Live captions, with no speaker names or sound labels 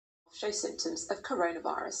show symptoms of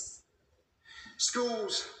coronavirus.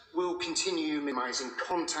 Schools will continue minimising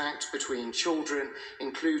contact between children,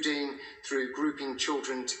 including through grouping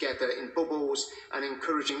children together in bubbles and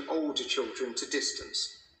encouraging older children to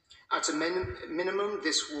distance. At a minimum,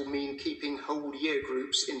 this will mean keeping whole year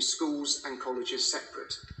groups in schools and colleges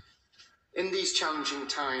separate. In these challenging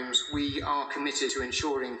times, we are committed to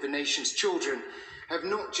ensuring the nation's children have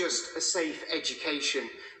not just a safe education,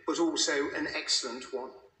 but also an excellent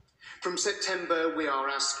one. From September, we are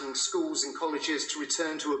asking schools and colleges to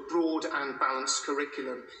return to a broad and balanced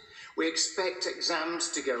curriculum. We expect exams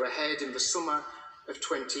to go ahead in the summer of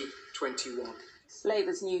 2021.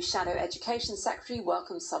 Labour's new Shadow Education Secretary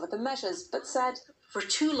welcomed some of the measures, but said, "For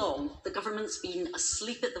too long, the government's been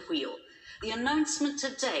asleep at the wheel. The announcement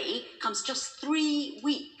today comes just 3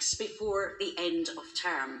 weeks before the end of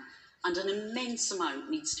term, and an immense amount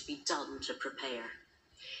needs to be done to prepare."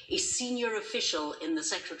 A senior official in the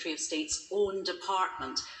Secretary of State's own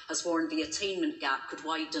department has warned the attainment gap could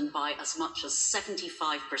widen by as much as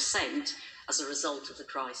 75% as a result of the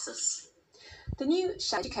crisis. The new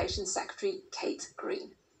Shadow Education Secretary, Kate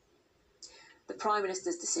Green. The Prime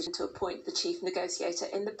Minister's decision to appoint the chief negotiator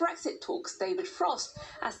in the Brexit talks, David Frost,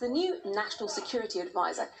 as the new National Security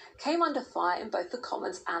Advisor came under fire in both the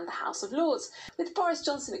Commons and the House of Lords, with Boris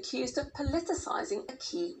Johnson accused of politicising a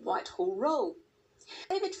key Whitehall role.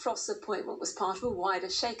 David Frost's appointment was part of a wider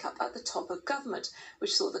shake-up at the top of government,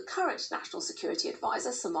 which saw the current National Security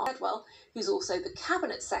Advisor, Sir Mark Treadwell, who's also the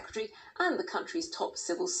Cabinet Secretary and the country's top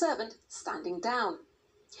civil servant, standing down.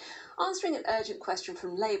 Answering an urgent question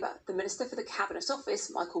from Labour, the Minister for the Cabinet Office,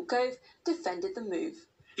 Michael Gove, defended the move.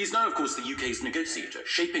 He's now, of course, the UK's negotiator,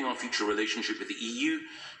 shaping our future relationship with the EU,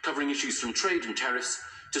 covering issues from trade and tariffs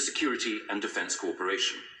to security and defence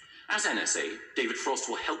cooperation. As NSA, David Frost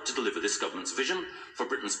will help to deliver this government's vision for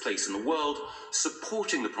Britain's place in the world,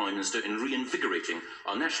 supporting the Prime Minister in reinvigorating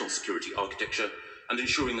our national security architecture and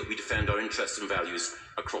ensuring that we defend our interests and values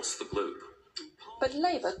across the globe. But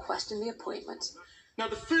Labour questioned the appointment. Now,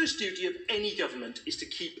 the first duty of any government is to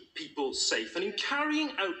keep people safe, and in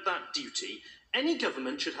carrying out that duty, any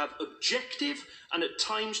government should have objective and at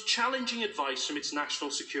times challenging advice from its National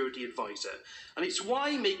Security Advisor. And it's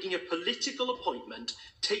why making a political appointment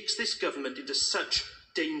takes this government into such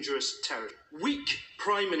dangerous territory. Weak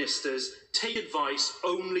prime ministers take advice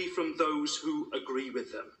only from those who agree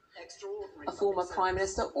with them. A former Prime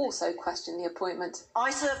Minister also questioned the appointment.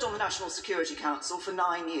 I served on the National Security Council for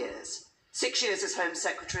 9 years, 6 years as Home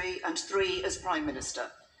Secretary and 3 as Prime Minister.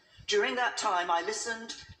 During that time, I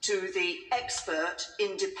listened to the expert,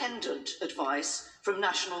 independent advice from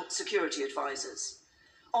National Security Advisors.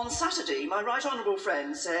 On Saturday, my right honourable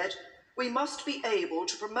friend said, "We must be able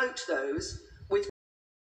to promote those